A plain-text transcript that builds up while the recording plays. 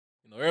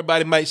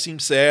everybody might seem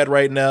sad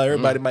right now.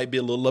 Everybody might be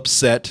a little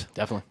upset.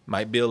 Definitely.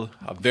 Might be a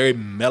very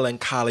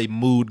melancholy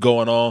mood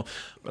going on.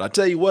 But I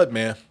tell you what,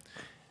 man,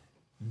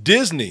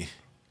 Disney,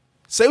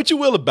 say what you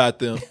will about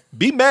them.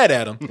 Be mad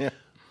at them. Yeah.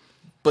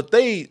 But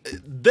they're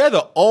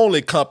the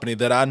only company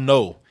that I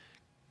know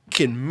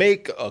can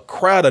make a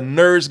crowd of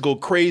nerds go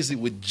crazy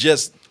with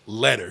just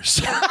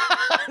letters.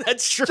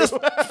 That's true. Just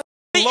logo.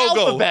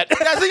 Alphabet.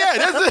 That's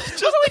it.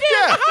 Just,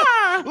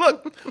 yeah.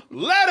 Look,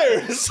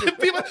 letters.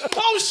 People,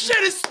 oh shit,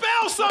 it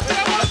spells something.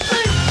 I want to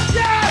see.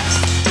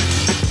 Yes.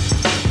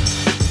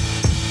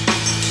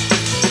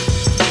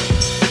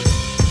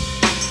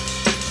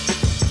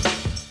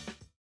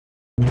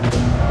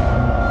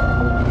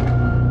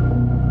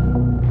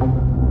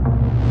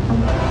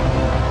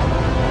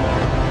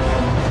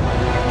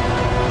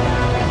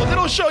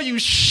 Show you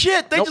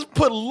shit. They just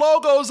put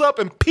logos up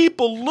and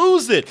people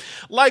lose it.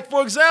 Like,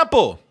 for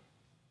example,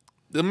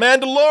 the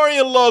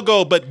Mandalorian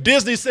logo, but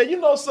Disney said, you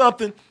know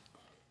something?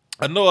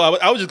 I know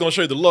I was just going to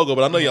show you the logo,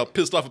 but I know y'all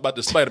pissed off about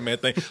the Spider-Man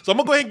thing. So I'm going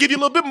to go ahead and give you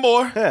a little bit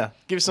more. Yeah,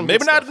 give you some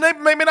maybe not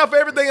for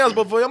everything else,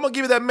 but I'm going to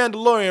give you that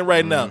Mandalorian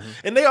right now.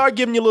 And they are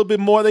giving you a little bit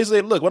more. They say,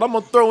 look, what I'm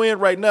going to throw in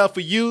right now for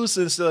you,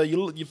 since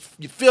you're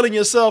feeling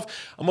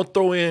yourself, I'm going to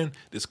throw in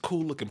this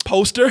cool-looking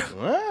poster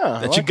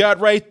that you got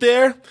right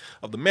there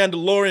of the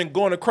Mandalorian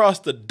going across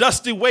the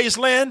dusty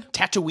wasteland.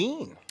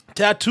 Tatooine.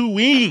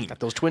 Got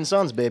those twin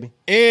sons, baby.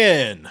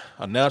 And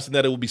announcing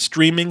that it will be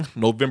streaming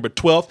November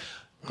 12th.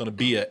 Going to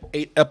be an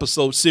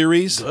 8-episode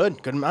series.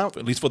 Good amount.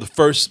 At least for the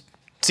first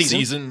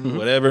season,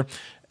 whatever.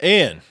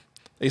 And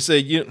they say,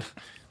 you ain't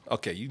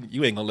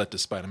going to let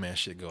this Spider-Man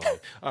shit go.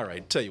 All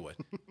right, tell you what.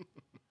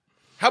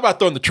 How about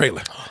throwing the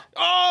trailer?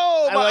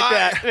 Oh, I like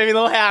that. Made me a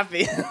little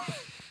happy.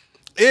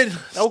 Okay.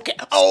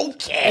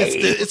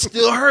 It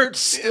still hurts,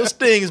 still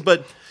stings,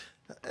 but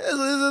it's a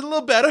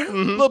little better, a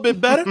little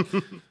bit better.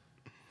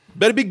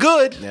 Better be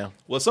good. Yeah.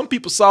 Well, some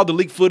people saw the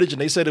leaked footage and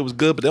they said it was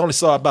good, but they only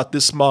saw about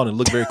this small and it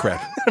looked very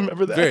crappy.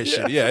 Remember that? Very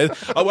shitty. Yeah.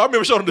 I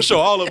remember showing them the show.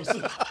 All of them.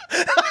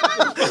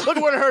 Look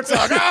at where it hurts.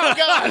 Oh God!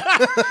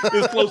 It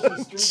was close to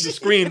the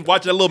screen,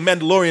 watching that little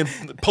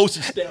Mandalorian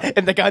postage stamp.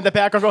 And the guy in the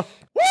background going,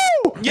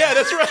 "Woo!" Yeah,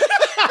 that's right.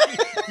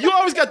 You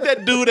always got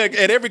that dude at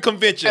every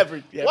convention.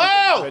 Every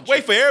convention.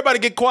 Wait for everybody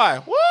to get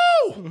quiet.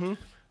 Woo!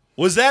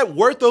 Was that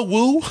worth a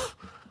woo?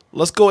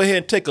 Let's go ahead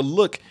and take a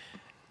look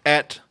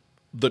at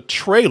the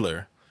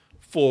trailer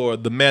for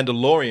The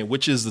Mandalorian,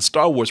 which is the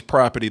Star Wars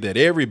property that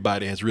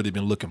everybody has really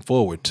been looking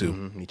forward to.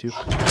 Me too.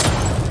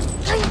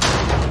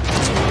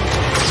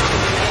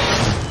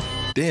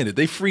 Damn, did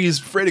they freeze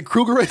Freddy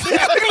Krueger right there?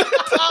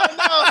 Oh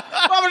no!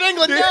 Robert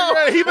Englund, no!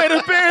 Yeah, he made an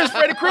appearance,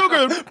 Freddy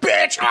Krueger.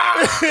 Bitch!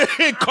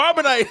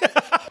 Carbonite.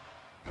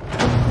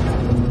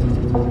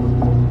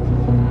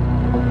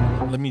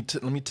 Let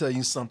me tell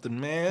you something,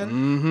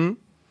 man.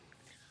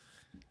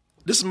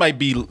 This is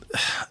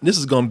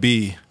gonna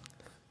be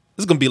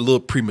a little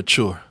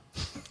premature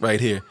right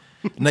here.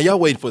 Now y'all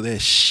waiting for that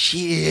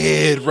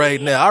shit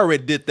right now. I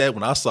already did that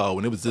when I saw it,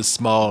 when it was this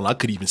small and I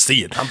couldn't even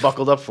see it. I'm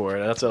buckled up for it.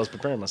 That's what I was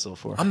preparing myself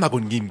for. I'm not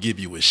gonna even give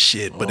you a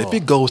shit, but if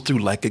it goes through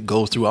like it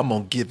goes through, I'm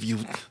gonna give you.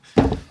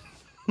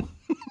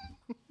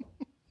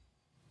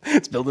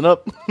 It's building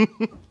up.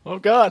 Oh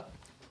God.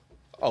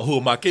 Oh, who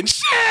am I kidding?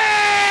 Shit!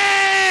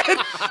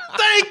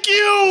 Thank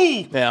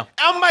you! Yeah.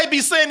 I might be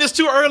saying this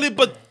too early,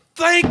 but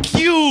thank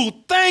you.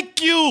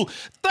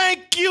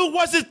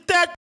 Was it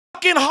that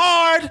fucking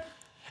hard?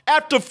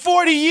 After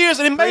 40 years,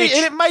 and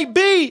it might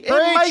be,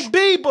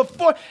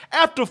 but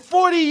after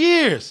 40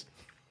 years,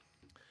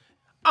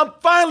 I'm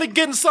finally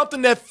getting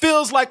something that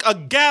feels like a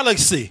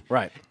galaxy.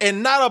 Right.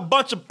 And not a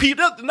bunch of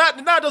people. Now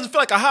it doesn't feel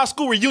like a high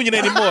school reunion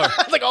anymore.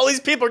 Like all these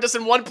people are just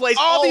in one place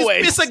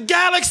always. It's a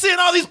galaxy and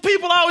all these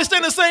people always stay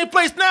in the same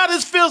place. Now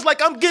this feels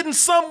like I'm getting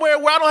somewhere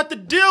where I don't have to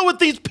deal with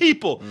these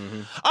people.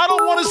 I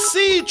don't want to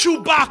see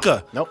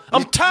Chewbacca. Nope.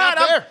 I'm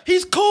tired.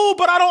 He's cool,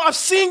 but I've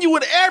seen you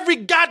in every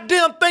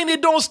goddamn thing they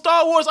do in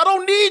Star Wars. I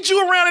don't need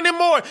you around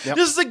anymore. Yep.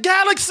 This is a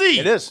galaxy.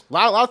 It is. A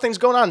lot of things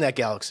going on in that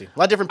galaxy. A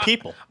lot of different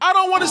people. I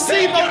don't want to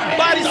see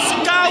nobody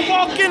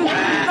skywalking.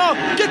 No,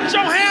 get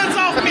your hands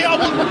off me.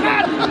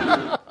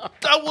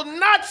 I will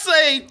not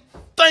say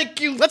thank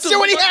you. Let's hear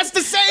what he has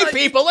to say,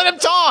 people. Let him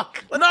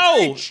talk.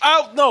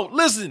 No,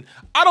 listen.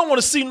 I don't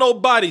want to see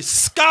nobody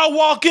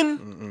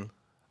skywalking.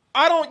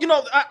 I don't,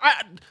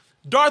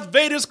 Darth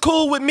Vader's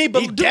cool with me,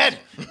 but he's dead.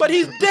 But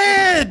he's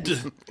dead.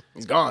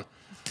 He's gone.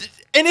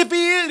 And if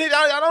he is,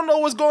 I don't know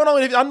what's going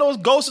on. If I know his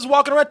ghost is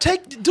walking around,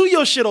 do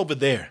your shit over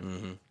there.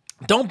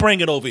 Don't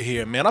bring it over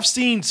here, man. I've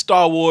seen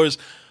Star Wars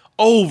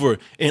over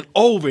and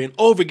over and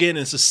over again. And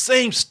it's the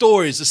same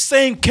stories, the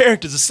same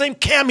characters, the same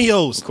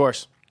cameos. Of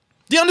course.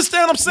 Do you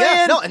understand what I'm saying?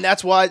 Yeah, no, and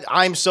that's why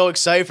I'm so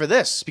excited for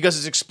this, because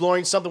it's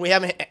exploring something we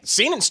haven't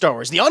seen in Star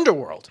Wars, the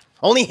underworld.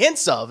 Only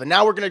hints of, and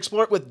now we're going to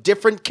explore it with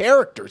different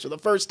characters for the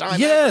first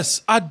time.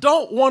 Yes, I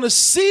don't want to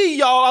see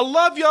y'all. I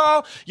love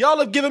y'all. Y'all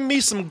have given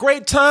me some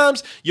great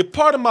times. You're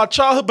part of my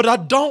childhood, but I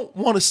don't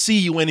want to see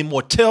you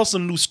anymore. Tell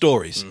some new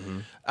stories.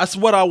 That's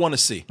what I want to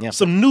see. Yep.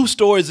 Some new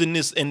stories in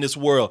this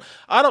world.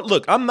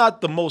 I'm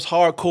not the most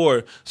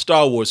hardcore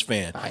Star Wars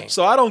fan,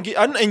 so I don't get.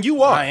 And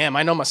you are. I am.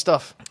 I know my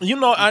stuff. You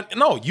know.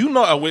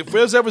 If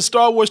there's ever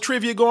Star Wars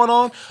trivia going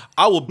on,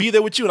 I will be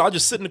there with you, and I'll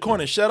just sit in the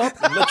corner and shut up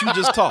and let you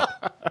just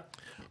talk.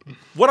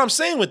 What I'm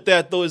saying with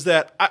that though is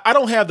that I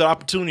don't have the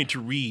opportunity to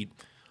read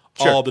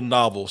all the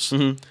novels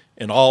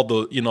and all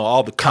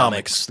the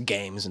comics,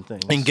 games and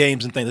things.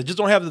 I just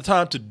don't have the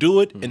time to do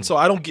it, and so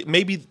I don't get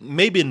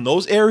maybe in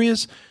those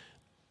areas.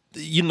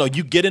 You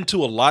get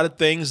into a lot of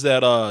things that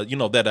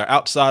that are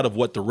outside of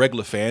what the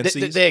regular fan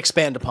sees. They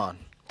expand upon,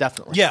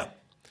 definitely. Yeah,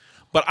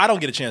 but I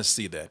don't get a chance to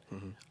see that.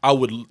 I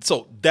would.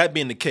 So that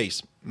being the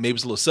case, maybe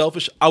it's a little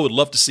selfish. I would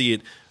love to see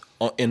it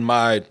on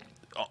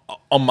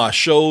my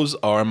shows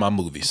or in my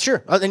movies.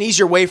 Sure, an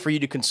easier way for you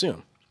to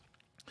consume.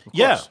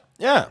 Yeah,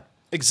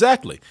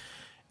 exactly.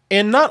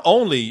 And not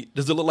only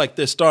does it look like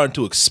they're starting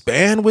to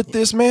expand with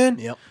this, man.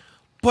 Yep.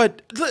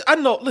 But I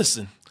know.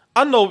 Listen,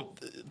 I know.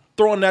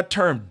 Throwing that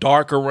term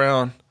dark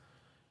around,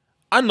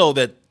 I know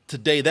that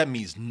today that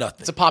means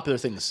nothing. It's a popular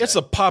thing to say. It's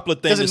a popular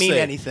thing to say. Doesn't mean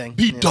anything.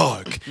 Be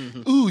dark.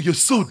 Ooh, you're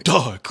so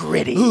dark.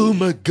 Gritty. Oh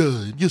my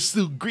God, you're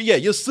so gritty. Yeah,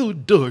 you're so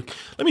dark.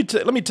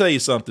 Let me tell you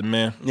something,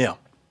 man. Yeah.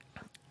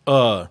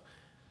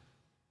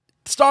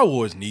 Star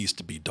Wars needs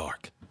to be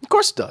dark. Of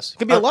course it does. It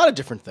can be a lot of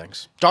different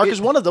things. Dark is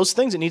one of those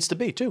things it needs to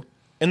be too.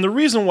 And the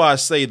reason why I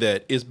say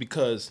that is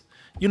because,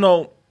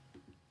 and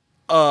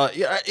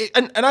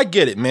I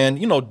get it, man.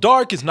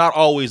 Dark is not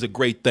always a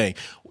great thing.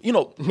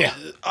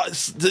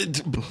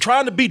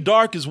 Trying to be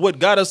dark is what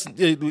got us,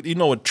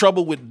 in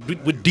trouble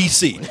with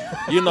DC.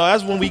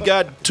 That's when we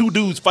got two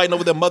dudes fighting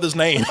over their mother's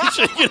name.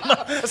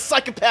 A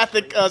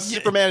psychopathic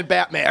Superman and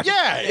Batman.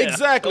 Yeah,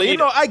 exactly.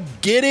 I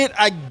get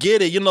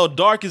it.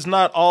 Dark is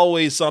not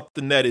always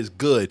something that is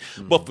good.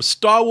 But for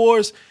Star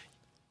Wars,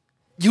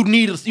 you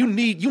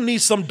need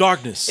some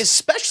darkness,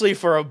 especially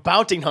for a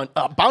bounty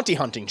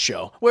hunting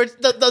show where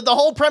the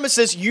whole premise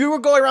is you were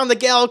going around the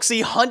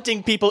galaxy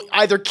hunting people,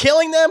 either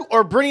killing them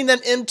or bringing them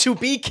in to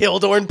be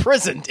killed or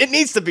imprisoned. It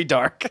needs to be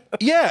dark.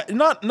 Yeah,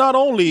 not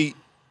only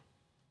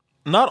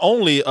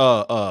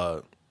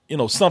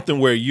something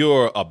where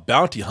you're a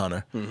bounty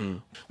hunter.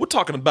 We're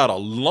talking about a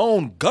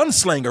lone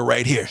gunslinger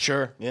right here.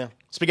 Sure, yeah,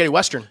 spaghetti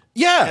western.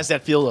 Yeah, has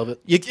that feel of it.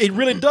 It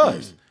really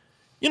does.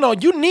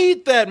 You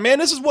need that, man.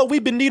 This is what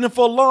we've been needing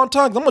for a long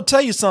time. I'm gonna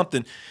tell you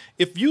something.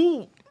 If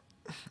you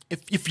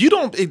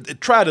don't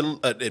try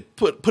to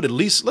put at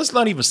least, let's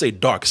not even say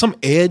dark, some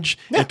edge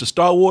into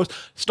Star Wars.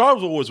 Star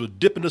Wars would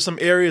dip into some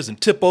areas and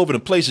tip over to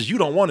places you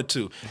don't want it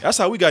to. That's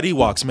how we got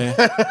Ewoks, man.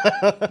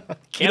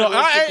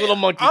 Little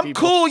monkey I'm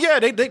people. cool. Yeah,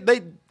 they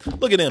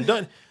look at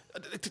them.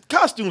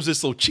 Costumes is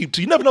so cheap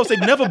too. You never know if they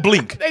never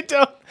blink. They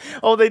don't.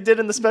 Oh, they did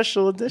in the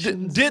special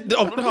edition. Did they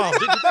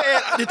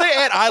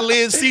add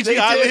eyelids, CG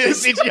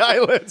eyelids? CG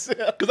eyelids.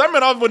 Because I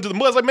remember I went to the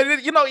movies. Like, man,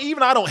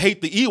 even I don't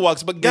hate the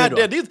Ewoks, but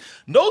goddamn,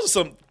 those are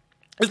some.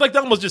 It's like they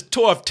almost just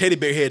tore off teddy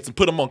bear heads and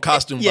put them on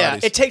costume bodies. Yeah,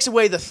 it takes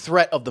away the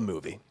threat of the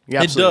movie.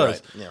 You're absolutely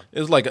right. Yeah.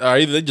 It's like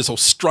either they're just so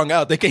strung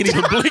out they can't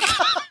even blink.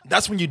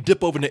 That's when you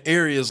dip over into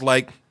areas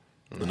like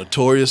the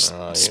Notorious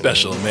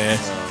Special, man.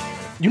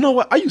 You know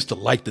what? I used to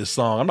like this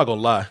song. I'm not gonna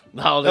lie.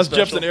 No, that's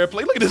Jefferson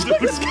Airplane. Look at this dude.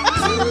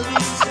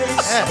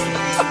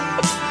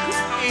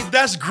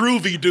 That's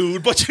groovy,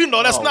 dude. But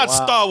that's not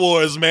Star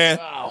Wars, man.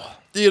 Wow.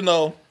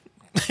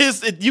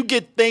 You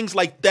get things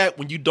like that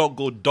when you don't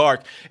go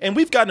dark. And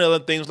we've gotten other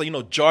things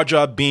like Jar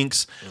Jar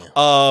Binks.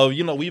 Yeah.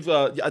 We've.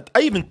 I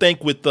even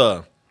think with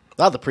a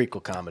lot of the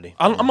prequel comedy.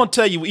 I'm gonna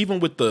tell you, even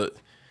with the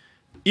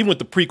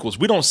prequels,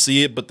 we don't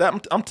see it. But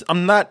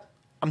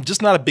I'm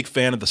just not a big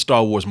fan of the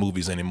Star Wars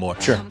movies anymore.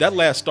 Sure. That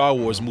last Star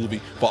Wars movie,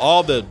 for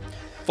all the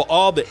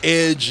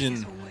edge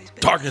and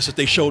darkness that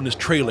they showed in this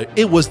trailer,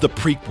 it was the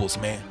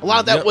prequels, man. A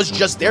lot of that was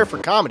just there for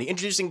comedy,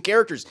 introducing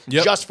characters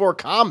just for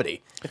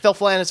comedy. It fell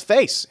flat on its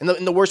face in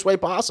the worst way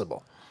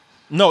possible.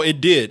 No,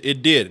 it did.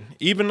 It did.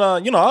 Even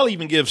I'll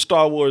even give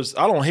Star Wars.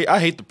 I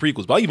hate the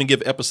prequels, but I'll even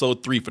give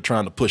Episode 3 for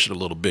trying to push it a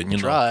little bit.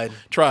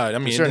 Tried. I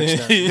mean,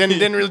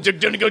 didn't really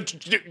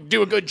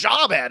do a good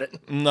job at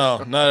it.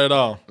 No, not at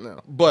all. No.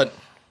 But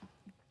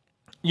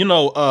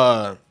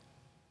I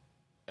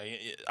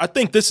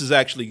think this is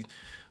actually,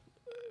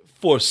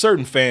 for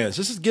certain fans,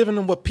 this is giving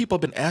them what people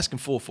have been asking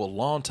for a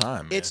long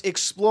time, man. It's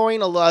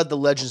exploring a lot of the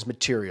Legends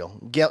material,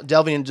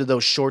 delving into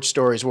those short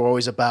stories were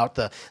always about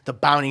the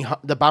bounty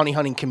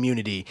hunting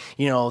community,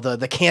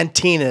 the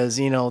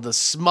cantinas, the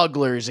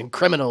smugglers and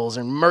criminals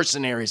and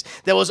mercenaries.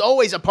 That was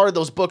always a part of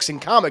those books and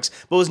comics,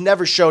 but was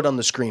never showed on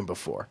the screen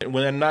before.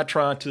 When they're not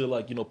trying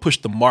to push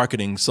the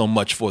marketing so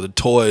much for the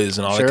toys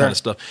and all that kind of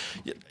stuff,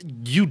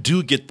 you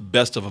do get the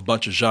best of a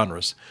bunch of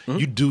genres.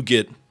 Mm-hmm. You do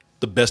get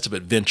the best of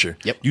adventure.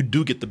 Yep. You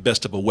do get the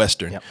best of a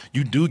Western. Yep.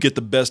 You do get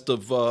the best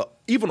of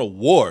even a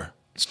war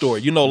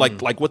story.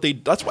 Like what they.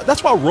 That's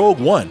why Rogue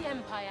One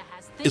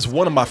is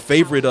one of my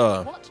favorite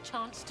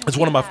It's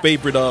one of my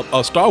favorite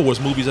Star Wars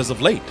movies as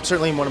of late.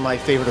 Certainly one of my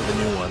favorite of the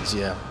new ones,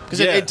 yeah.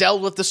 Because Yeah. it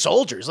dealt with the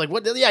soldiers. Like,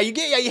 what? Yeah,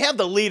 you have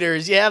the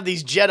leaders. You have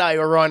these Jedi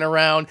who run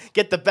around,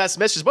 get the best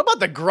missions. What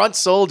about the grunt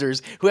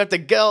soldiers who have to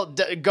go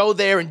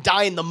there and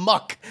die in the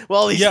muck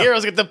while these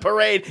heroes get the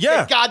parade?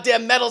 Yeah. Get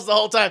goddamn medals the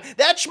whole time.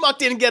 That schmuck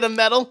didn't get a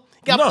medal.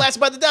 Got blasted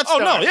by the Death Star.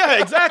 Oh, no,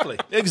 yeah, exactly.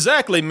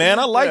 Exactly, man.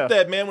 I like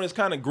that, man, when it's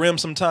kind of grim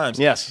sometimes.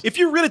 Yes. If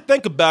you really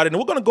think about it, and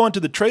we're going to go into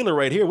the trailer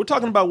right here, we're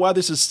talking about why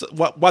this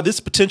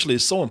potentially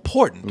is so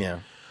important.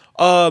 Yeah.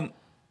 I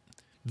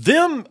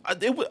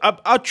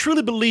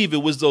truly believe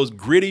it was those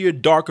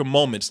grittier, darker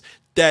moments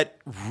that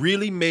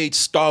really made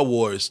Star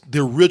Wars, the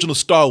original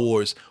Star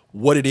Wars,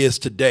 what it is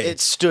today. It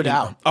stood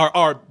out.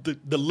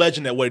 The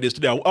legend that what it is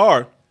today.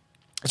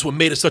 It's what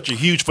made it such a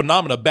huge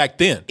phenomenon back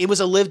then. It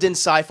was a lived-in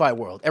sci-fi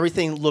world.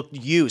 Everything looked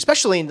used,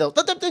 especially in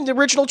the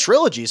original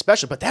trilogy,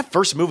 especially. But that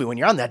first movie, when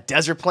you're on that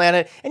desert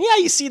planet, and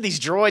you see these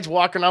droids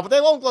walking around, but they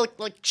look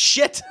like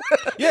shit.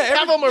 Yeah,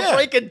 half of them are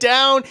breaking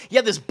down. You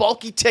had this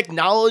bulky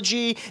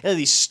technology and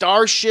these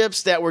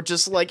starships that were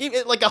just like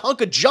a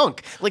hunk of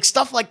junk. Like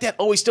stuff like that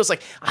always feels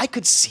like I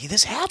could see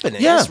this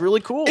happening. Yeah, it's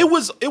really cool. It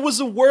was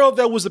a world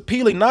that was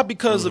appealing, not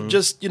because of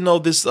just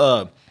this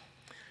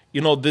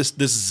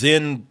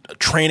Zen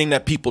training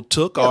that people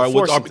took, or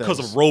because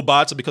of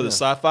robots, or because of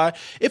sci-fi.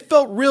 It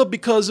felt real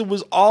because it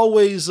was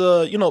always,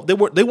 they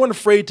weren't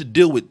afraid to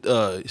deal with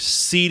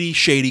seedy,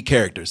 shady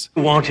characters.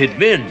 Wanted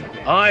men,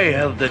 I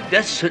have the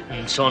death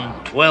sentence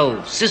on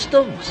 12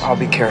 systems. I'll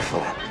be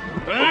careful.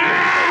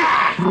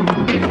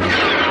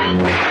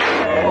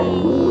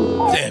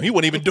 Damn, he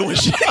wasn't even doing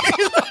shit.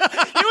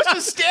 He was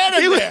just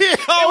standing there.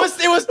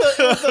 It was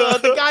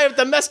the guy with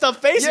the messed up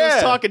face who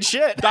was talking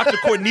shit. Dr.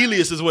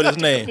 Cornelius is what his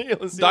name.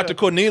 Dr.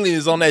 Cornelius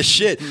is on that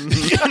shit.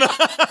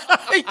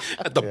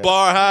 At the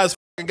bar, high as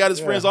got his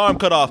friend's arm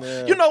cut off.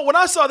 Yeah. You know, when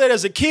I saw that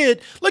as a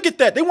kid, look at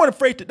that. They weren't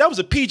afraid to. That was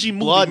a PG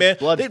movie, man.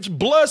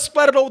 Blood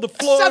splattered over the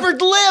floor. A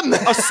severed limb.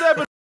 A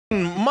severed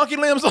monkey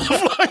limbs on the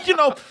floor. You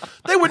know,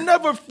 they were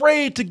never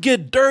afraid to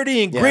get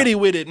dirty and gritty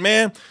with it,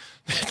 man.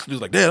 He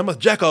was like, damn, I must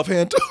jack off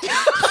hand too.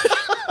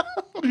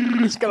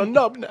 He's got a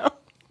nub now.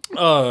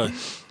 And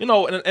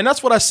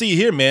that's what I see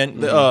here,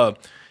 man.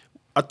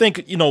 I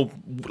think,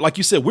 like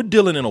you said, we're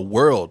dealing in a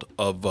world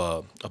of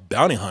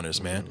bounty hunters,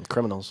 man.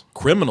 Criminals.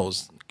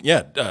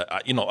 Yeah.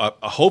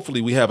 Hopefully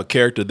we have a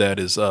character that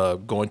is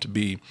going to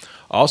be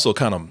also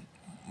kind of,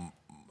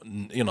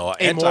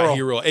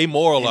 anti-hero,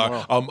 amoral.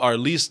 Or at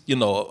least,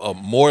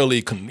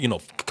 morally,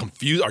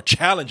 confused or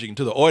challenging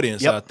to the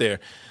audience out there.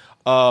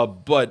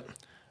 But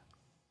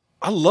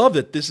I love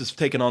that this is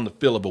taking on the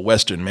feel of a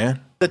Western, man.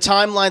 The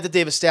timeline that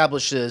they've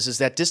established is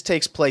that this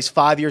takes place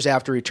 5 years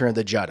after Return of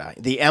the Jedi.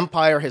 The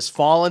Empire has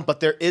fallen, but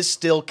there is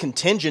still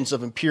contingents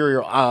of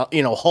Imperial,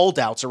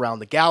 holdouts around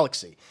the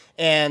galaxy.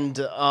 And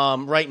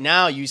right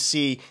now you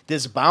see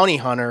this bounty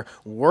hunter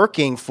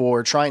working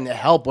for trying to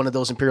help one of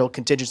those Imperial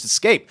contingents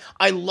escape.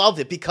 I love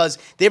it because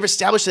they've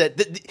established that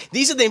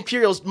these are the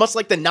Imperials, much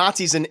like the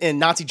Nazis in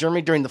Nazi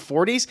Germany during the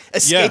 40s,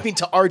 escaping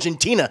to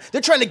Argentina.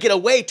 They're trying to get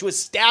away to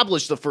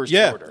establish the First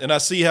Order. And I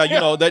see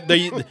how, that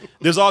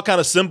there's all kind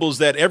of symbols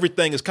that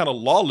everything is kind of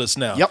lawless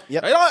now.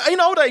 Yep.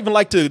 I would even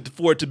like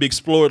for it to be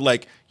explored,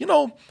 like,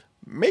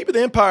 maybe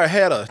the Empire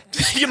had a,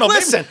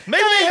 listen,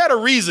 maybe they had a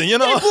reason, They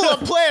blew up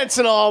plants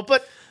and all,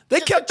 but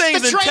they kept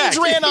things intact. The trains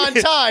ran on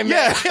time.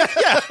 Yeah.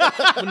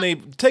 When they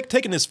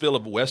taking this feel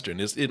of a Western,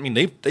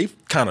 they've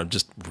kind of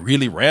just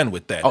really ran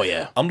with that. Oh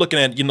yeah. I'm looking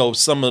at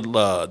some of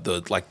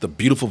the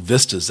beautiful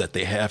vistas that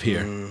they have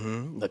here,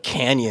 the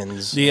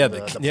canyons, the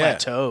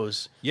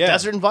plateaus,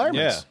 desert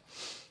environments.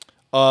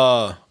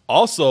 Yeah.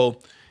 Also,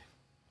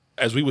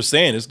 as we were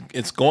saying,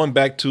 it's going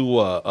back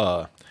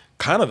to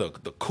kind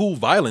of the cool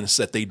violence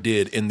that they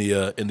did in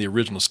the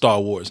original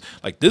Star Wars.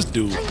 Like this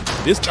dude,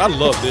 I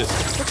love this.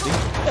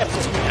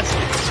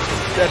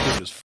 That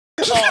dude is.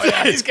 Oh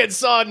yeah, he's getting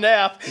sawed in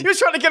half. He was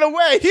trying to get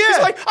away. Yeah. He's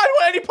like, I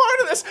don't want any part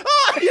of this.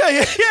 Ah!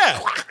 Yeah.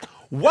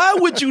 Why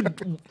would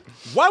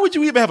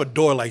you even have a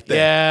door like that?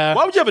 Yeah.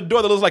 Why would you have a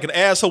door that looks like an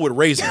asshole with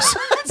razors?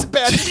 That's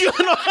bad.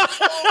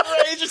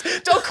 Razors.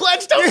 Don't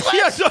clench. Don't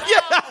clench.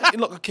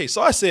 Look, okay,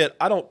 so I said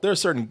there are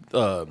certain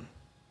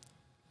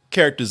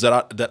characters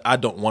that I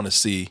don't want to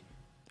see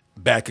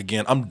back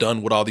again. I'm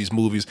done with all these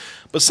movies.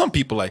 But some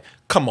people like,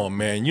 come on,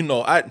 man.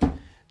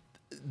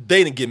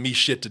 They didn't give me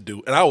shit to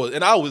do, and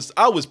I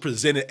was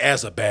presented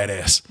as a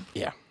badass.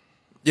 Yeah.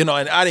 And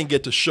I didn't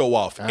get to show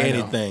off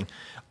anything.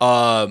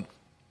 At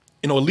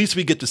least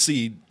we get to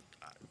see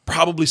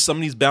probably some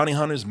of these bounty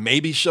hunters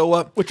maybe show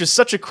up. Which is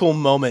such a cool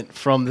moment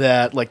from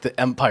that, like the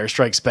Empire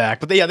Strikes Back.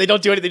 But they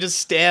don't do anything, they just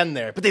stand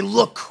there. But they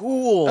look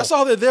cool. That's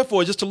all they're there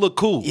for, just to look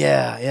cool.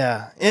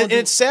 Yeah. And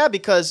it's sad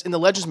because in the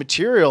Legends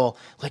material,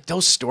 like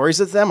those stories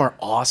of them are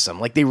awesome.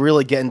 Like they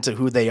really get into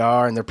who they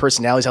are and their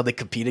personalities, how they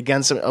compete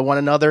against one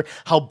another,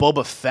 how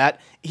Boba Fett,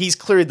 he's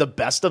clearly the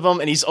best of them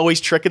and he's always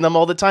tricking them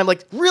all the time.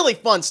 Like really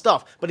fun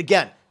stuff. But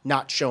again,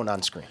 not shown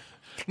on screen.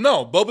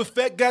 No, Boba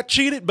Fett got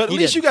cheated, but at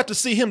least you got to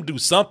see him do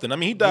something. I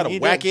mean, he died a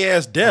wacky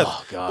ass death.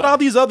 Oh, God. But all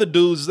these other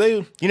dudes,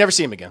 you never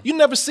see him again. You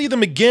never see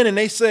them again, and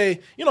they say,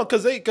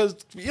 because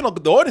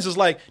the audience is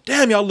like,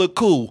 damn, y'all look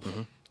cool.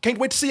 Can't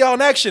wait to see y'all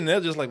in action. And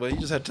they're just like, well, you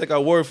just have to take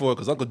our word for it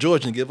because Uncle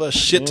George didn't give us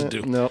shit to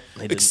do. No,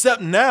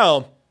 except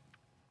now.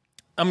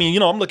 I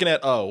mean, I'm looking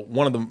at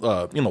one of the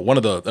more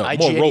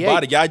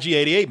robotic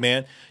IG-88,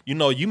 man.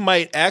 You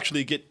might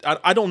actually get.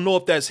 I don't know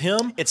if that's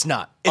him. It's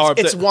not.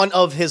 It's one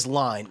of his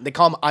line. They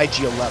call him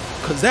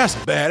IG-11 because that's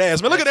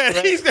badass, man. Look at that.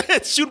 Right. He's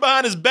shooting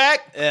behind his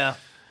back. Yeah.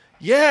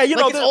 Yeah,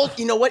 it's old.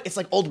 You know what? It's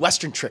like old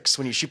Western tricks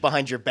when you shoot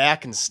behind your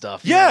back and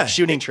stuff. Yeah,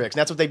 shooting tricks. And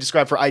that's what they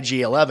describe for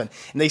IG-11.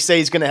 And they say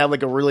he's going to have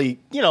like a really,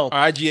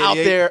 IG-88? out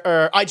there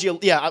or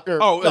IG. Yeah.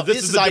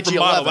 This is a different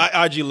model.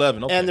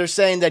 IG-11. Okay. And they're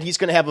saying that he's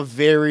going to have a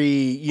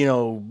very,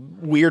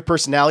 weird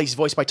personality. He's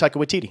voiced by Taika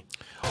Waititi.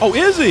 Oh,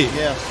 is he?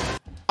 Yeah.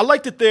 I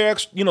like that they're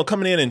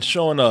coming in and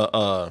showing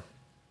other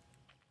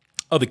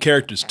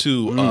characters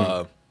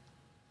too.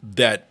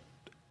 That.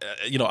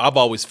 I've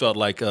always felt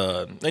like,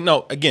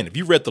 again, if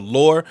you read the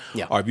lore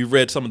or if you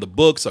read some of the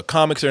books or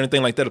comics or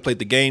anything like that or played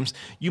the games,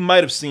 you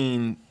might have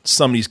seen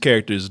some of these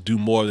characters do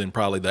more than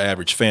probably the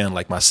average fan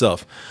like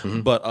myself.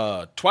 But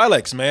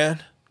Twi'leks,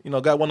 man,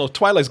 got one of those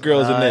Twi'leks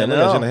girls in there.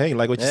 Look at you, hey,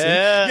 like what you see?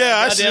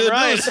 Yeah, I should.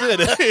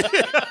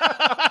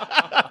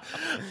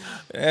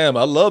 Damn,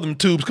 I love them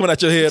tubes coming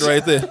out your head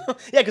right there.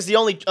 Yeah, because the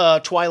only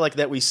Twi'lek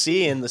that we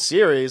see in the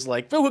series,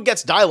 like who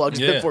gets dialogue, is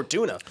Bib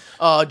Fortuna,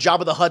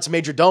 Jabba the Hutt's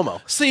Major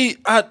Domo. See,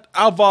 I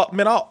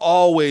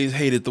always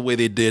hated the way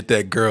they did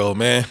that girl,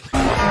 man.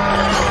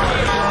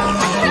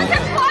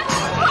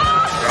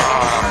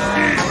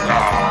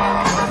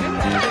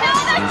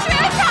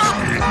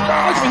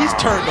 He's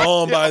turned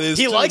on by this.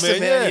 He likes it,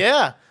 man.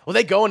 Yeah. Well,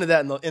 they go into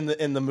that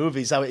in the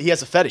movies. How he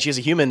has a fetish. He has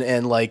a human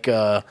and like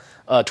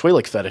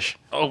Twi'lek fetish.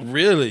 Oh,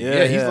 really?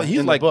 Yeah.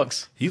 He's like the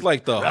books. He's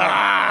like the.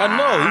 I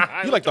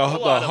know. He's like the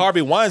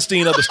Harvey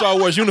Weinstein of the Star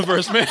Wars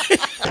universe, man.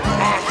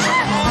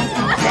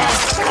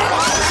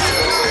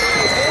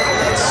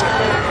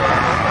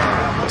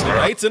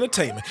 Tonight's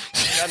entertainment.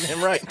 Got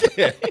him right.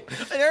 Yeah.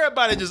 And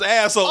everybody just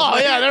assholes. Oh,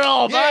 man. They're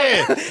all about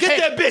it. Get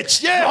that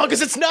bitch. Yeah. As long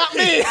as it's not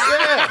me.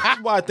 Yeah.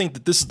 That's why I think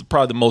that this is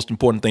probably the most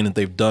important thing that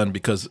they've done,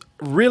 because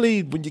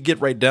really, when you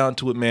get right down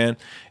to it, man,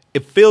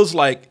 it feels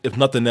like, if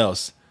nothing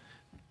else,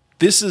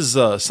 this is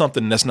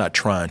something that's not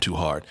trying too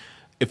hard.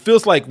 It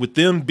feels like with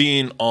them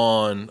being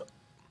on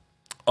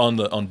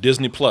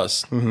Disney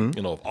Plus,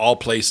 of all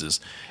places,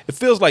 it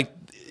feels like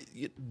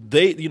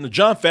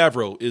Jon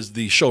Favreau is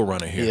the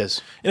showrunner here. He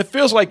is. And it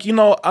feels like,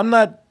 I'm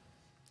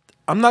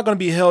not going to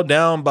be held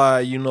down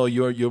by,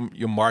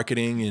 your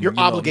marketing and you're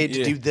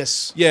obligated to do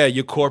this. Yeah,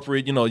 your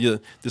corporate,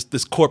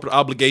 this corporate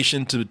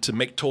obligation to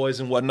make toys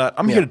and whatnot.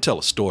 I'm here to tell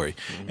a story.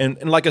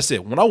 And like I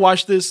said, when I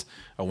watch this,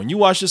 or when you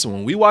watch this, or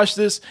when we watch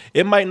this,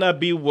 it might not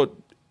be what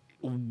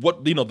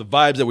the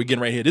vibes that we're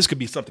getting right here. This could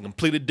be something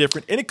completely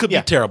different, and it could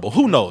be terrible.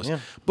 Who knows? Yeah.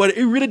 But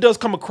it really does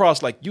come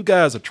across like you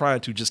guys are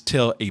trying to just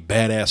tell a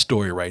badass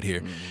story right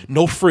here.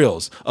 No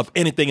frills of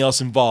anything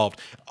else involved.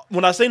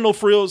 When I say no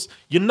frills,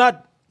 you're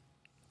not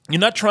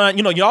trying.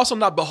 You're also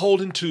not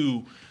beholden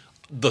to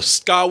the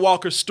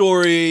Skywalker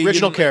story,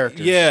 original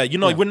characters. Yeah,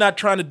 we're not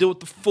trying to deal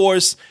with the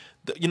Force.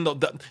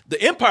 The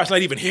Empire's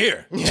not even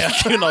here. Yeah,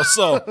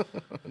 so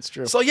that's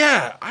true. So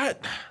yeah,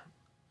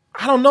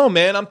 I don't know,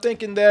 man. I'm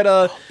thinking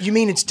that. You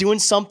mean it's doing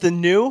something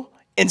new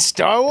in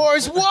Star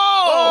Wars?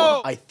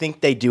 Whoa! I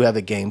think they do have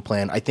a game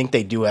plan. I think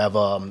they do have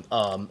a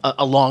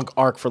long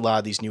arc for a lot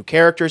of these new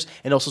characters,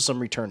 and also some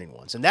returning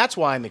ones, and that's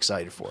why I'm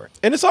excited for it.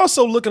 And it's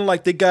also looking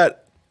like they got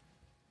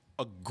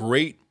a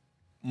great,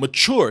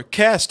 mature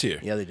cast here.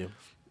 Yeah, they do.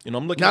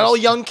 I'm looking. Not all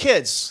young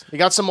kids. They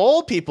got some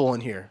old people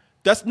in here.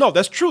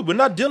 That's true. We're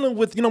not dealing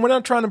with, we're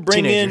not trying to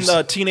bring in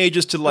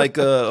teenagers to like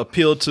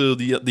appeal to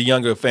the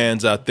younger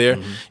fans out there.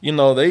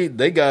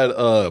 They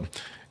got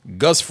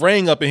Gus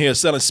Fring up in here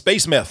selling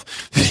space meth.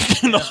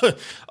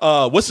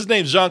 What's his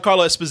name?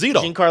 Giancarlo Esposito.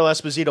 Giancarlo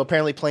Esposito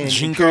apparently playing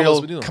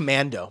Imperial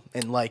Commando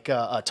and like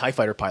a TIE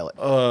fighter pilot.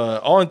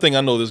 Only thing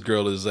I know this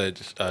girl is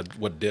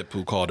what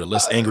Deadpool called her,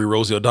 less angry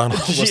Rosie O'Donnell.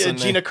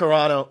 Gina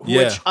Carano.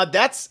 Which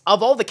that's,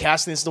 of all the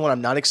casting, this is the one I'm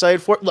not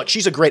excited for. Look,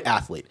 she's a great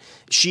athlete.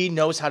 She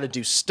knows how to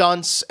do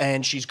stunts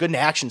and she's good in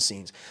action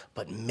scenes.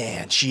 But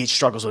man, she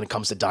struggles when it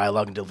comes to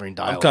dialogue and delivering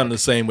dialogue. I'm kind of the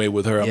same way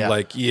with her. I'm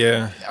like,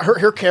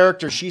 her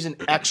character, she's an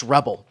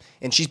ex-rebel,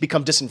 and she's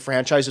become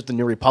disenfranchised with the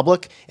New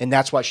Republic, and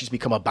that's why she's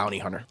become a bounty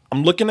hunter.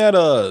 I'm looking at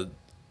when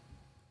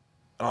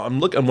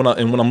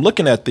I'm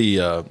looking at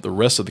the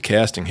rest of the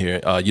casting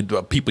here,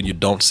 people you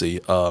don't see.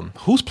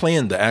 Who's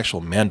playing the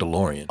actual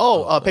Mandalorian?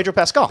 Pedro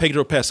Pascal.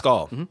 Pedro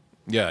Pascal. Mm-hmm.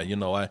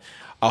 Yeah,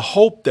 I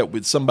hope that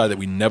with somebody that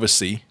we never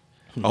see.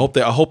 I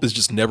hope it's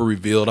just never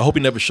revealed. I hope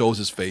he never shows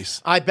his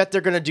face. I bet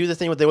they're going to do the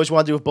thing what they always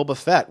want to do with Boba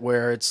Fett,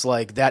 where it's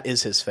like that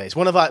is his face.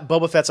 One of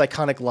Boba Fett's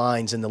iconic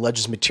lines in the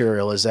Legends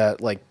material is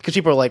that like because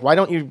people are like, why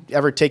don't you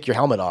ever take your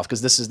helmet off?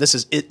 Because this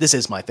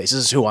is my face. This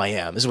is who I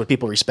am. This is what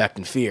people respect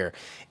and fear.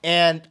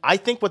 And I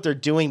think what they're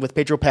doing with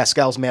Pedro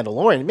Pascal's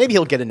Mandalorian, maybe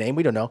he'll get a name,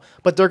 we don't know,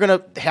 but they're going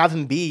to have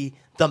him be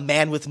the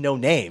man with no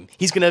name.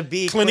 He's going to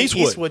be Clint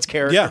Eastwood's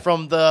character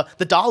from the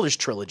Dollars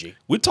trilogy.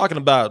 We're talking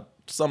about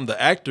some of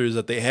the actors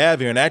that they have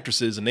here and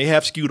actresses, and they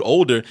have skewed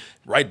older,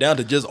 right down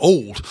to just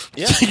old.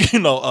 Yeah. You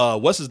know,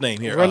 what's his name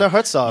here? Werner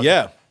Herzog.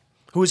 Yeah.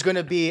 Who's going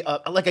to be,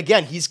 like,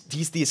 again, he's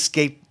the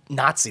escaped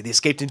Nazi, the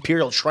escaped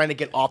Imperial trying to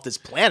get off this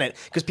planet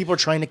because people are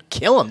trying to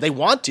kill him. They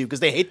want to because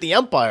they hate the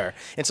Empire.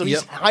 And so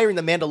he's hiring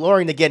the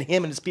Mandalorian to get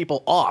him and his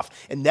people off.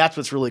 And that's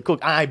what's really cool.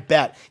 I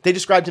bet. They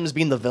described him as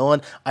being the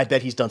villain. I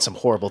bet he's done some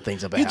horrible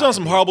things. He's done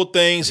some horrible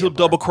things. He'll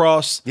double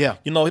cross. Yeah.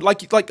 You know,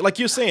 like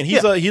you're saying,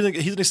 he's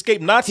an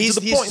escaped Nazi to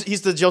the point.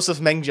 He's the Joseph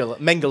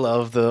Mengele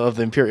of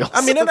the Imperials.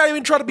 I mean, they're not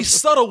even trying to be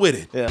subtle with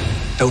it. Yeah.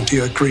 Don't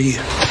you agree?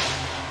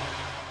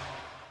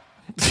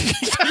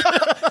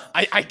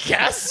 I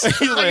guess. I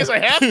guess I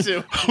have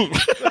to.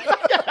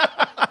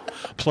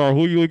 Sorry,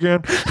 who are you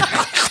again?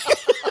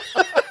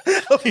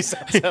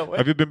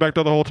 Have you been back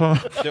there the whole time?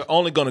 They're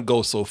only going to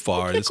go so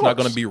far. It's not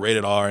going to be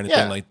rated R or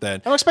anything like that. I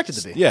don't expect it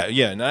to be. Yeah,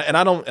 yeah. And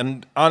I don't.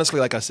 And honestly,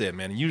 like I said,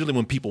 man, usually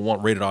when people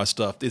want rated R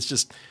stuff, it's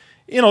just,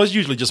 you know, it's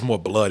usually just more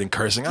blood and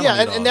cursing.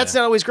 And that's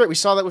not always great. We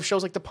saw that with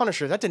shows like The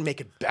Punisher. That didn't make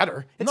it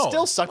better. It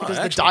still sucked because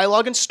of the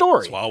dialogue and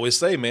story. That's why I always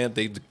say, man,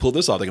 they pull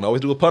this off. They can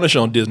always do a Punisher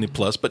on Disney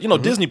Plus. But, you know,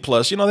 Disney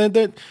Plus, you know,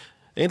 they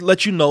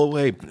let you know,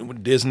 hey,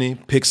 Disney,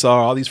 Pixar,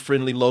 all these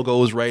friendly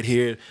logos right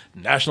here,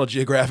 National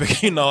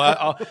Geographic, you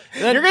know.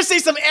 You're going to see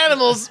some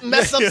animals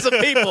mess up some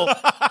people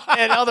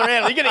and other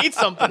animals. You're going to eat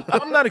something.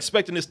 I'm not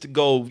expecting this to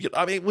go,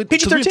 I mean,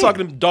 because we're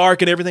talking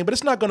dark and everything, but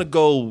it's not going to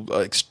go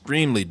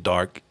extremely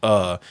dark.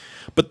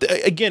 But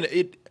again,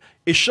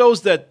 it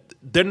shows that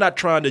they're not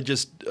trying to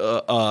just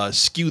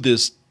skew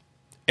this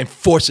and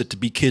force it to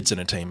be kids'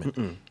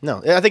 entertainment. No,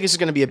 I think this is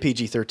going to be a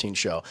PG-13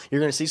 show.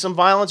 You're going to see some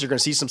violence. You're going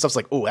to see some stuff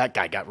like, oh, that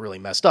guy got really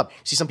messed up. You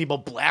see some people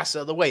blast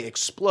out of the way,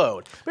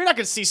 explode. But you're not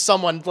going to see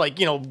someone, like,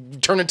 you know,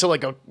 turn into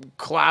like a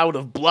cloud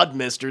of blood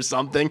mist or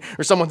something,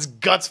 or someone's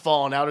guts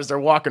falling out as they're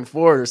walking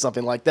forward or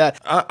something like that.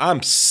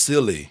 I'm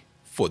silly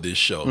for this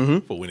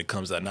show for when it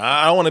comes out. Now,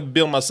 I don't want to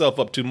build myself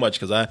up too much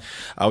because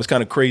I was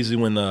kind of crazy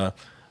when the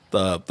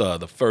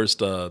first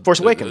Force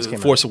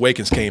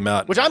Awakens came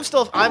out, which I'm get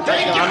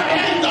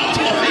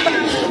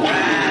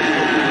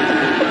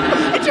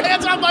your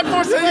hands off my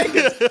Force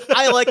Awakens.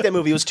 I like that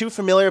movie. It was too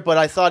familiar, but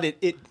I thought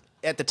it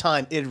at the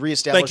time it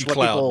reestablished what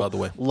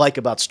people like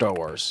about Star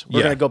Wars.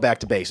 We're going to go back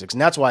to basics,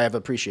 and that's why I have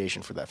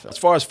appreciation for that film. As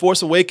far as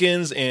Force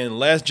Awakens and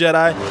Last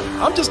Jedi,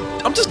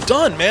 I'm just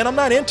done, man. I'm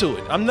not into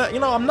it. I'm not.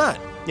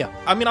 Yeah,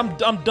 I mean,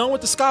 I'm done with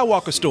the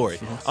Skywalker story.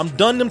 I'm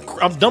done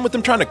with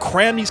them trying to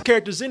cram these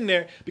characters in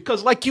there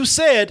because, like you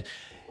said,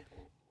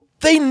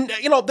 they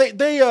read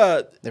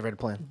a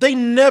plan. They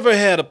never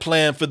had a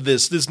plan for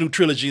this new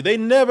trilogy. They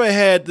never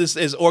had this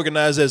as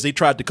organized as they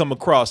tried to come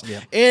across.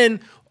 Yeah.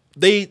 And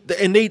they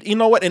you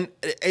know what? And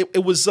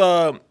it was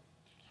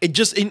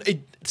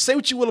say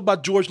what you will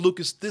about George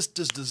Lucas, this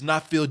just does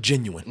not feel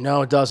genuine.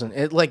 No, it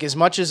doesn't. Like as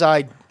much as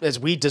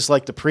we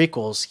dislike the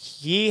prequels,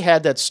 he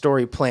had that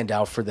story planned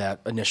out for that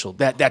initial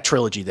that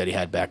trilogy that he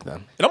had back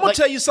then. And I'm gonna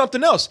tell you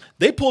something else.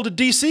 They pulled a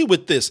DC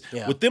with this,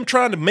 with them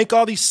trying to make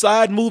all these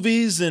side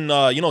movies and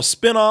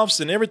spinoffs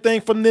and everything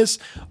from this.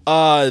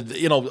 Solo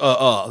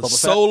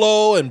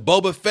and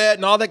Boba Fett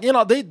and all that. You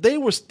know, they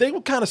were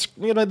kind of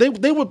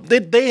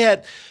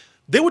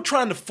they were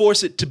trying to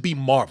force it to be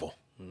Marvel.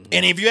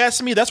 And if you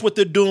ask me, that's what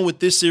they're doing with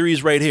this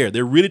series right here.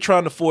 They're really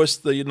trying to force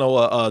the,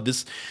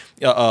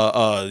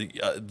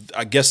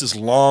 I guess this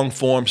long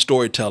form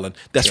storytelling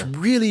that's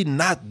really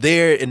not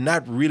there and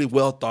not really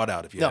well thought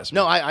out. If you ask me,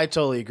 I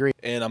totally agree.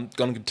 And I'm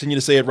going to continue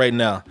to say it right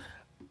now.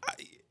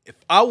 If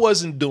I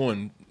wasn't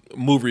doing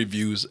movie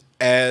reviews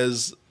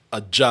as a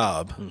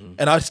job,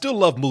 and I still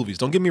love movies.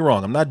 Don't get me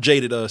wrong. I'm not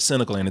jaded or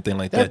cynical or anything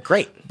like that.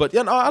 Great. But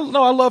I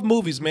love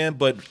movies, man.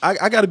 But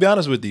I got to be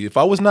honest with you. If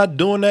I was not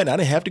doing that and I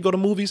didn't have to go to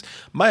movies,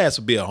 my ass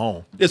would be at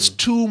home. It's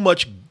too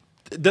much,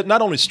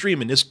 not only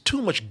streaming, there's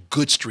too much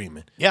good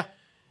streaming. Yeah.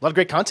 A lot of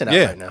great content out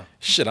right now.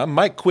 Shit, I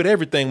might quit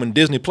everything when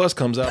Disney Plus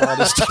comes out. All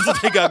this stuff that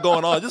they got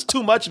going on. It's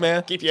too much,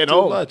 man. Keep you at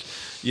home. Too much.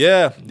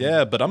 Yeah.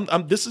 But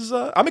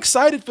I'm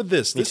excited for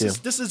this. This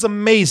is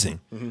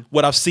amazing.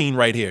 What I've seen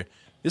right here.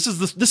 This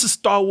is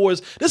Star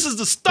Wars. This is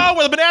the Star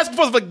Wars I've been asking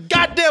for the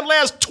goddamn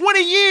last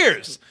 20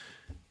 years.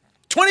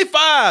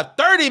 25,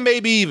 30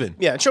 maybe even.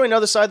 Yeah, and showing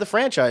another side of the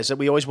franchise that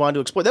we always wanted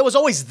to explore. That was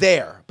always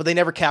there, but they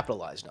never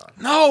capitalized on.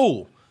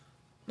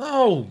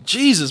 No,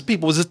 Jesus,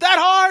 people, was it that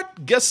hard?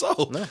 Guess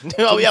so. No.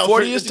 Oh, yeah,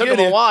 40 years. It took them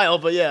a while,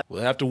 but yeah.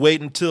 We'll have to wait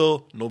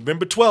until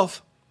November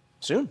 12th.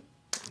 Soon.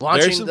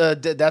 Launching,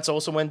 that's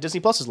also when Disney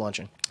Plus is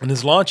launching. And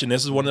it's launching.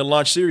 This is one of the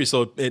launch series,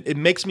 so it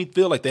makes me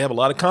feel like they have a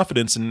lot of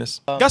confidence in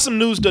this. Got some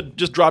news that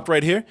just dropped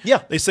right here.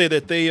 Yeah. They say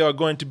that they are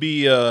going to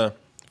be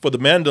for the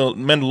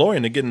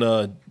Mandalorian, they're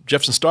getting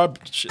Jefferson Star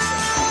shit.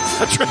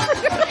 That's right. You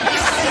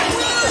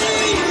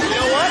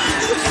know what?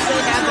 If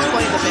they had this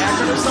play in the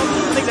background or something,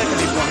 I think that could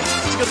be funny.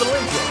 It's a good little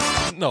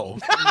intro. No.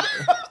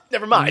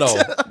 Never mind.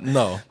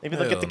 No. Maybe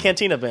they'll get the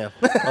Cantina band.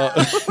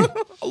 A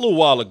little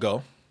while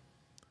ago,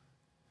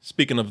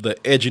 speaking of the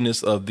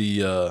edginess of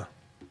the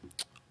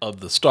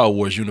Star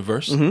Wars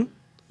universe, and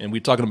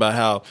we're talking about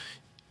how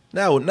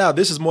now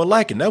this is more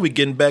like it. Now we're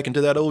getting back into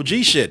that OG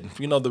shit.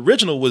 You know, the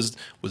original was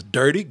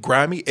dirty,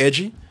 grimy,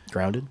 edgy,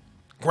 Grounded.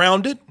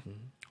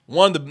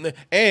 One of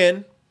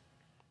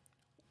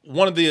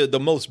the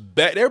most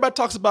bad. Everybody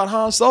talks about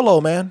Han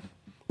Solo, man.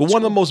 But one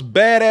of the most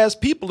badass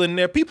people in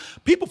there.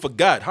 People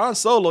forgot Han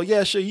Solo.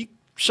 Yeah, sure, he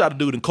shot a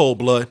dude in cold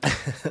blood.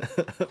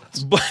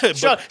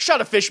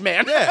 Shot a fish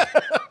man. Yeah.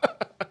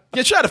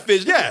 Yeah, shot a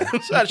fish. Yeah,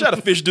 shot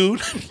a fish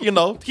dude. You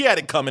know, he had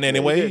it coming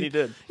anyway. He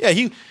did. Yeah,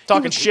 he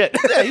talking shit.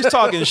 Yeah, he's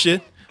talking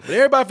shit. But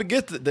everybody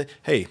forgets that.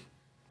 Hey,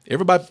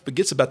 everybody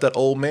forgets about that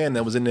old man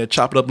that was in there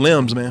chopping up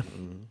limbs, man.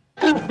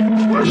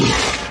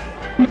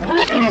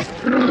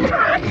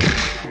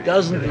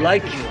 Doesn't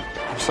like you.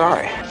 I'm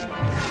sorry.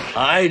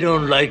 I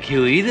don't like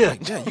you either.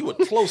 Yeah, you were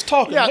close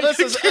talking. Yeah, man.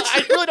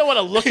 I really don't want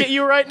to look at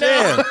you right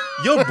now. Damn,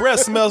 your breath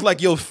smells like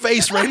your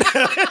face right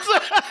now.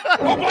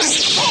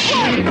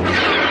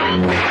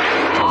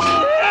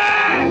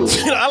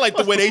 I like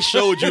the way they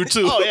showed you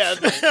too. Oh yeah,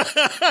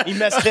 he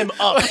messed him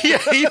up. Yeah,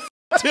 he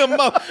f***ed him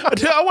up.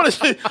 I want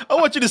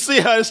you to see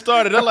how it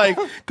started. I like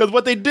because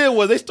what they did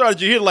was they started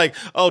you here like,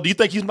 oh, do you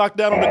think he's knocked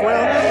down on the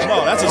ground?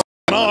 No, that's his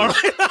arm.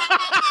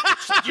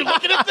 You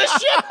looking at this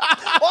shit?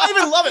 Well, I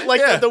even love it.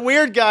 Like the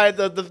weird guy,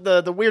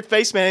 the weird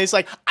face man. He's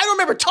like, I don't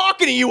remember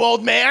talking to you,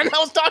 old man. I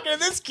was talking to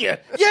this kid.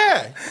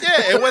 Yeah.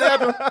 And what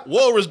happened?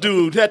 Walrus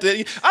dude had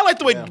to. I like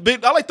the way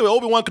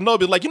Obi-Wan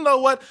Kenobi is like, you know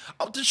what?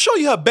 I'll just show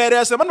you how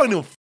badass I am. I'm not even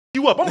f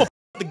you up. I'm gonna f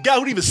the guy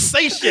who'd even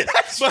say shit.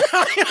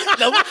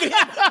 Now look at him.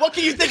 What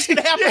can you think's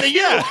gonna happen to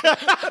you?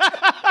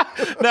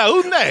 Now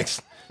who's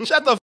next?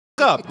 Shut the f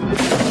up.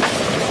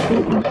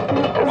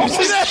 You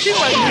see that? He's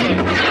like,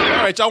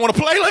 all right, y'all want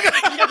to play? Look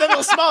at You got that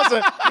little smile.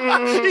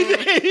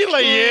 He's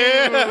like,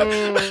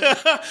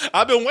 yeah.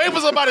 I've been waiting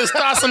for somebody to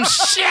start some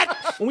shit.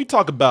 When we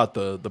talk about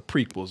the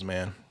prequels,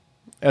 man,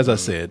 as I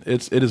said,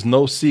 it is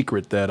no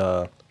secret that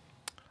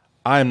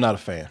I am not a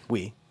fan.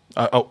 We.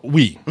 Well,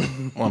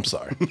 I'm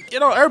sorry. You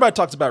know, everybody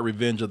talks about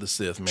Revenge of the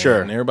Sith, man.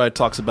 Sure. And everybody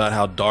talks about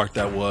how dark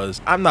that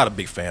was. I'm not a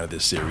big fan of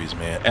this series,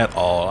 man, at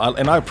all.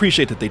 And I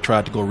appreciate that they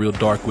tried to go real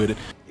dark with it.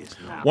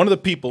 One of the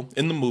people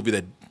in the movie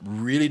that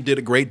really did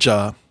a great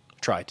job.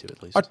 Tried to,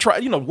 at least.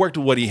 Worked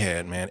with what he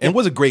had, man. And it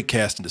was a great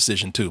casting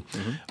decision, too.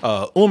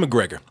 Ewan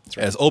McGregor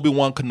as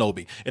Obi-Wan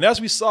Kenobi. And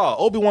as we saw,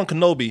 Obi-Wan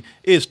Kenobi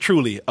is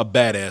truly a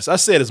badass. I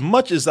said, as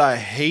much as I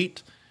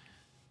hate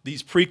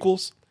these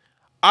prequels,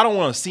 I don't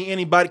want to see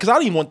anybody, because I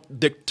don't even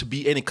want there to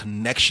be any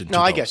connection to No,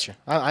 those. I get you.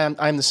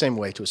 I'm the same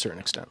way to a certain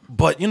extent.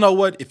 But you know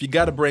what? If you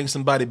got to bring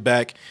somebody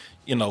back,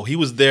 you know, he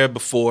was there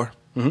before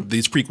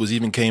these prequels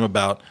even came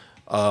about.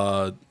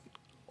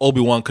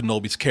 Obi-Wan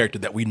Kenobi's character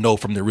that we know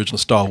from the original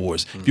Star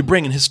Wars. If you're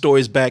bringing his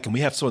stories back, and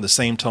we have some of the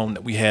same tone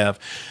that we have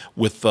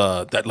with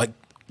that, like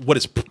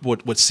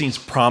what seems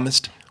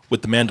promised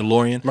with the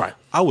Mandalorian, right?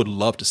 I would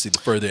love to see the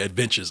further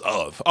adventures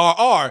of,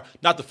 or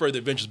not the further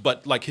adventures,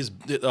 but like his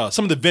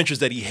some of the adventures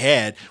that he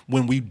had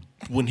when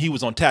he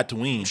was on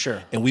Tatooine,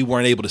 sure, and we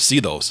weren't able to see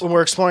those. When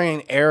we're exploring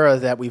an era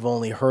that we've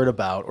only heard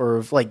about,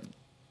 or like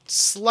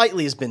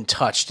slightly has been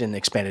touched in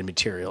expanded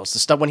materials. The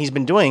stuff when he's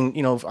been doing,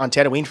 you know, on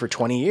Tatooine for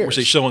 20 years. Which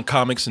they show in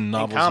comics and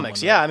novels.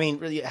 Comics, yeah. I mean,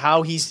 really,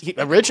 how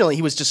originally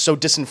he was just so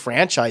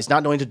disenfranchised,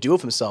 not knowing to do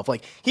with himself.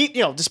 Like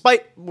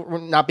despite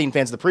not being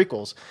fans of the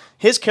prequels,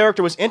 his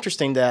character was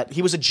interesting. That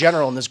he was a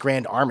general in this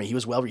grand army. He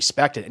was well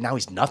respected, and now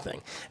he's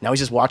nothing. Now he's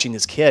just watching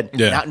this kid,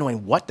 not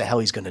knowing what the hell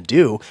he's going to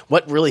do,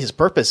 what really his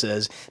purpose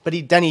is. But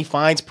then he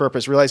finds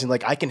purpose, realizing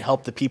like I can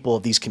help the people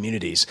of these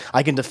communities.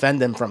 I can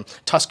defend them from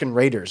Tusken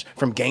Raiders,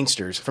 from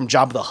gangsters, from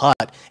Jabba the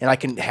Hutt, and I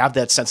can have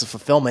that sense of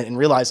fulfillment and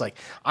realize like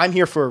I'm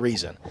here for a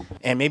reason.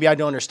 And maybe I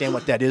don't understand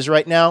what that is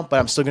right now, but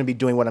I'm still going to be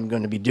doing what I'm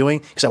going to be doing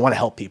because I want to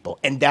help people.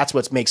 And that's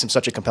what makes him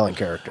such a compelling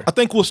character. I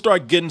think we'll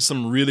start getting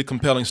some really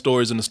compelling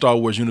stories in the Star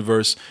Wars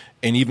universe,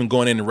 and even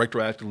going in and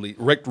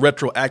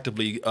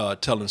retroactively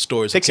telling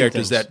stories of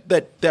characters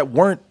that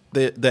weren't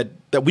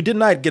that we did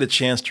not get a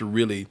chance to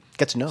really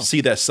get to know,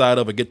 see that side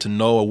of, or get to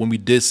know, or when we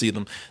did see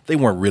them, they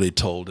weren't really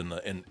told.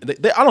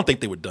 I don't think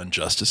they were done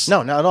justice.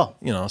 No, not at all.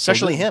 You know,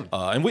 especially him.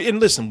 And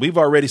listen, we've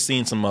already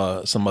seen some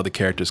other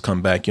characters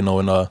come back. You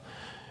know,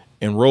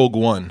 in Rogue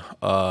One,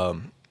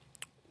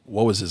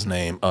 what was his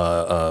name?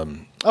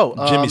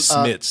 Jimmy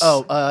Smits.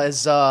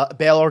 As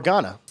Bail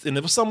Organa. And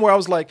it was somewhere I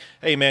was like,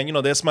 hey man, you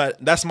know, that's my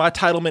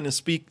entitlement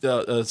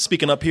and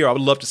speaking up here. I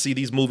would love to see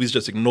these movies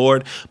just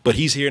ignored, but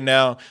he's here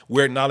now.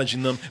 We're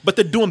acknowledging them, but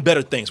they're doing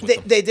better things with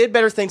him. They did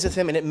better things with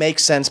him, and it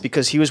makes sense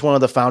because he was one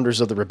of the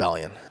founders of the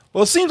rebellion.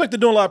 Well, it seems like they're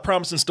doing a lot of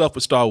promising stuff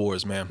with Star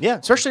Wars, man. Yeah,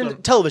 especially in the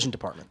television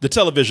department. The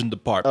television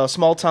department.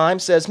 Small Time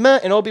says, meh,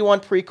 an Obi-Wan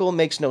prequel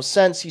makes no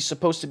sense. He's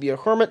supposed to be a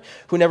hermit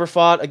who never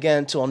fought again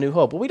until A New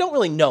Hope. But we don't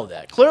really know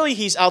that. Clearly,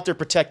 he's out there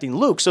protecting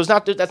Luke, so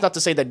that's not to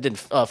say that he didn't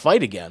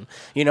fight again.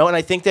 You know, and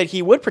I think that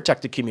he would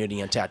protect the community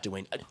in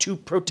Tatooine to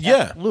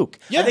protect Luke.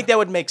 Yeah. I think that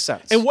would make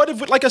sense. And what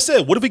if, like I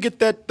said, what if we get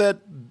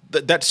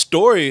that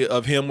story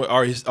of him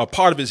or a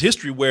part of his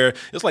history where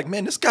it's like,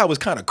 man, this guy was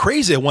kind of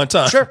crazy at one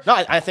time. Sure. No,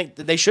 I think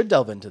that they should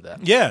delve into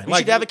that. Yeah. We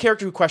should have a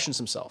character who questions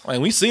himself.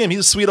 And we see him, he's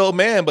a sweet old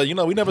man, but you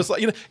know, we never saw,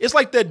 you know, it's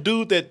like that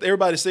dude that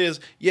everybody says,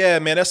 yeah,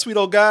 man, that sweet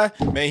old guy,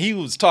 man, he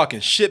was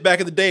talking shit back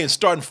in the day and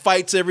starting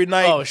fights every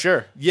night. Oh,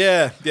 sure.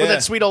 Yeah. Or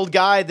that sweet old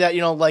guy that,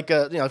 you know, like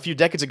a few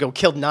decades ago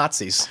killed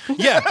Nazis.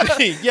 Yeah.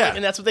 Yeah.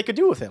 And that's what they could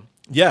do with him.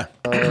 Yeah.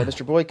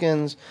 Mr.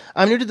 Boykins,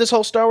 I'm new to this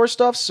whole Star Wars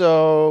stuff,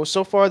 so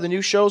far the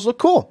new shows look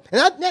cool.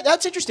 And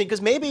that's interesting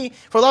because maybe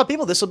for a lot of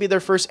people this will be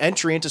their first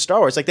entry into Star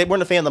Wars. Like they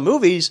weren't a fan of the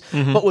movies,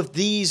 but with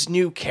these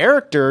new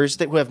characters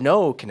who have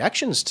no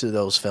connections to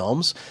those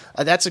films,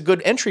 that's a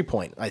good entry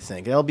point, I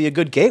think. That'll be a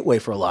good gateway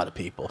for a lot of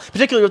people,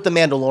 particularly with The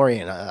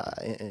Mandalorian,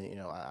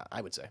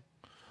 I would say.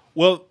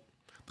 Well,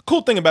 the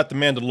cool thing about The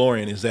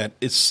Mandalorian is that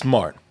it's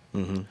smart.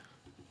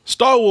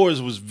 Star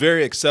Wars was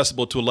very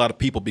accessible to a lot of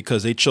people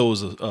because they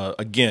chose,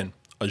 again,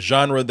 a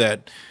genre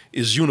that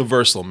is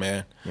universal,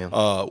 man.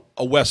 Yeah.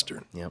 A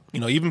Western. Yep.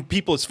 You know, even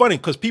people, it's funny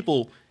because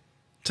people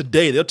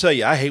today, they'll tell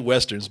you, I hate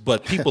Westerns,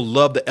 but people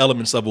love the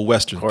elements of a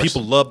Western.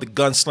 People love the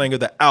gunslinger,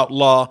 the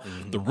outlaw,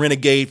 the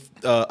renegade,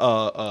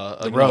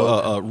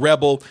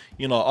 rebel,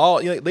 you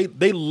know,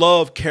 they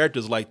love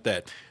characters like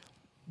that.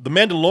 The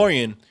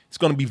Mandalorian is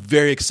going to be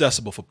very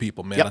accessible for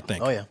people, man, I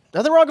think. Oh, yeah.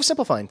 Nothing wrong with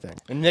simplifying things.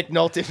 And Nick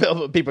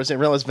Nolte, people are saying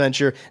Relentless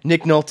Venture,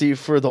 Nick Nolte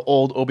for the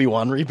old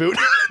Obi-Wan reboot.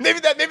 maybe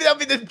that'll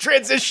be the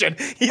transition.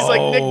 He's like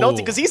Nick Nolte,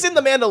 because he's in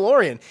The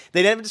Mandalorian.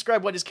 They didn't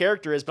describe what his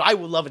character is, but I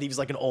would love it if he was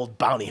like an old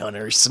bounty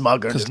hunter,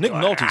 smuggler. Because Nick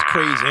Nolte's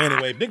crazy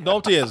anyway. Nick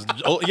Nolte is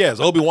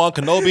Obi-Wan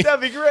Kenobi. That'd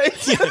be great.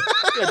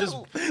 Just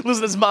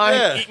losing his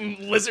mind,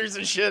 eating lizards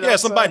and shit. Yeah,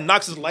 somebody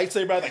knocks his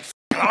lightsaber out, like,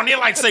 I don't need a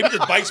lightsaber, he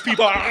just bites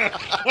people.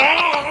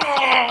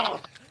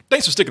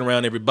 Thanks for sticking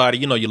around, everybody.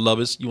 You know you love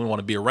us. You want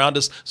to be around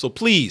us. So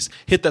please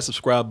hit that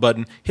subscribe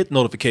button, hit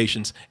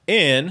notifications,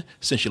 and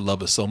since you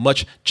love us so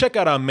much, check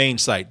out our main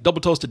site,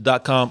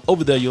 doubletoasted.com.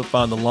 Over there, you'll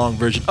find the long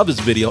version of this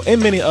video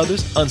and many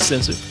others,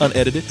 uncensored,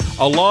 unedited,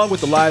 along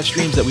with the live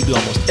streams that we do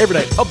almost every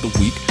night of the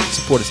week.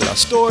 Support us at our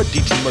store,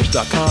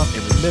 dtmerch.com,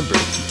 and remember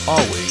to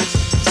always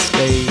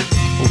stay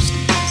hosted.